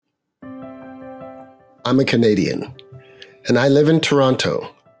I'm a Canadian, and I live in Toronto.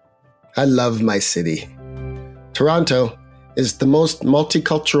 I love my city. Toronto is the most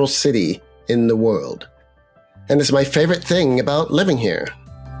multicultural city in the world, and it's my favorite thing about living here.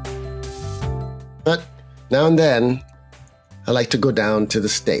 But now and then, I like to go down to the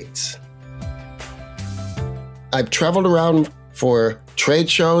States. I've traveled around for trade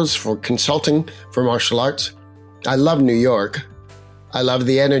shows, for consulting, for martial arts. I love New York. I love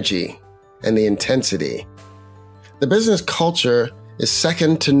the energy and the intensity. The business culture is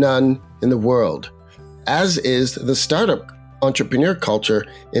second to none in the world, as is the startup entrepreneur culture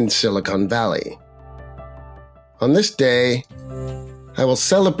in Silicon Valley. On this day, I will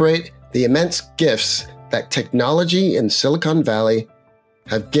celebrate the immense gifts that technology in Silicon Valley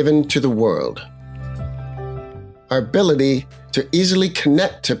have given to the world. Our ability to easily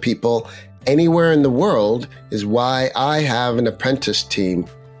connect to people anywhere in the world is why I have an apprentice team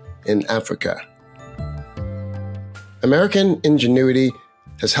in Africa. American ingenuity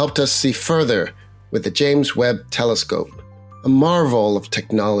has helped us see further with the James Webb Telescope, a marvel of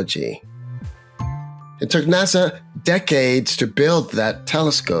technology. It took NASA decades to build that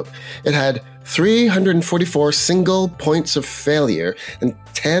telescope. It had 344 single points of failure, and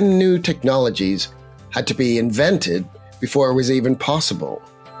 10 new technologies had to be invented before it was even possible.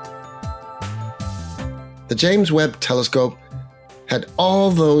 The James Webb Telescope had all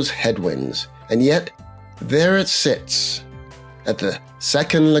those headwinds, and yet there it sits at the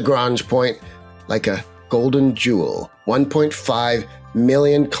second Lagrange point like a golden jewel, 1.5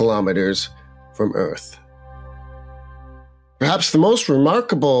 million kilometers from Earth. Perhaps the most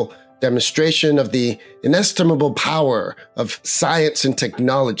remarkable demonstration of the inestimable power of science and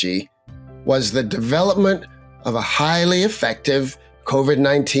technology was the development of a highly effective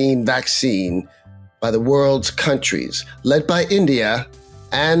COVID-19 vaccine by the world's countries, led by India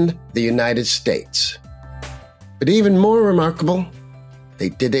and the United States. But even more remarkable, they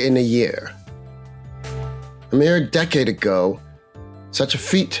did it in a year. A mere decade ago, such a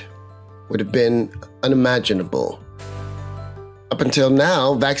feat would have been unimaginable. Up until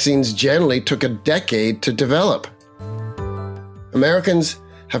now, vaccines generally took a decade to develop. Americans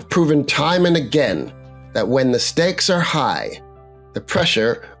have proven time and again that when the stakes are high, the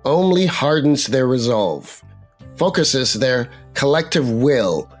pressure only hardens their resolve, focuses their collective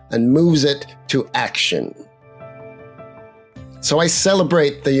will, and moves it to action. So I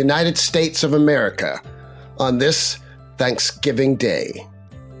celebrate the United States of America on this Thanksgiving Day.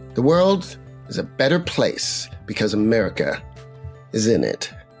 The world is a better place because America is in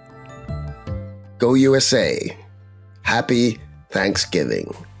it. Go USA. Happy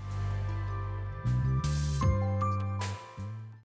Thanksgiving.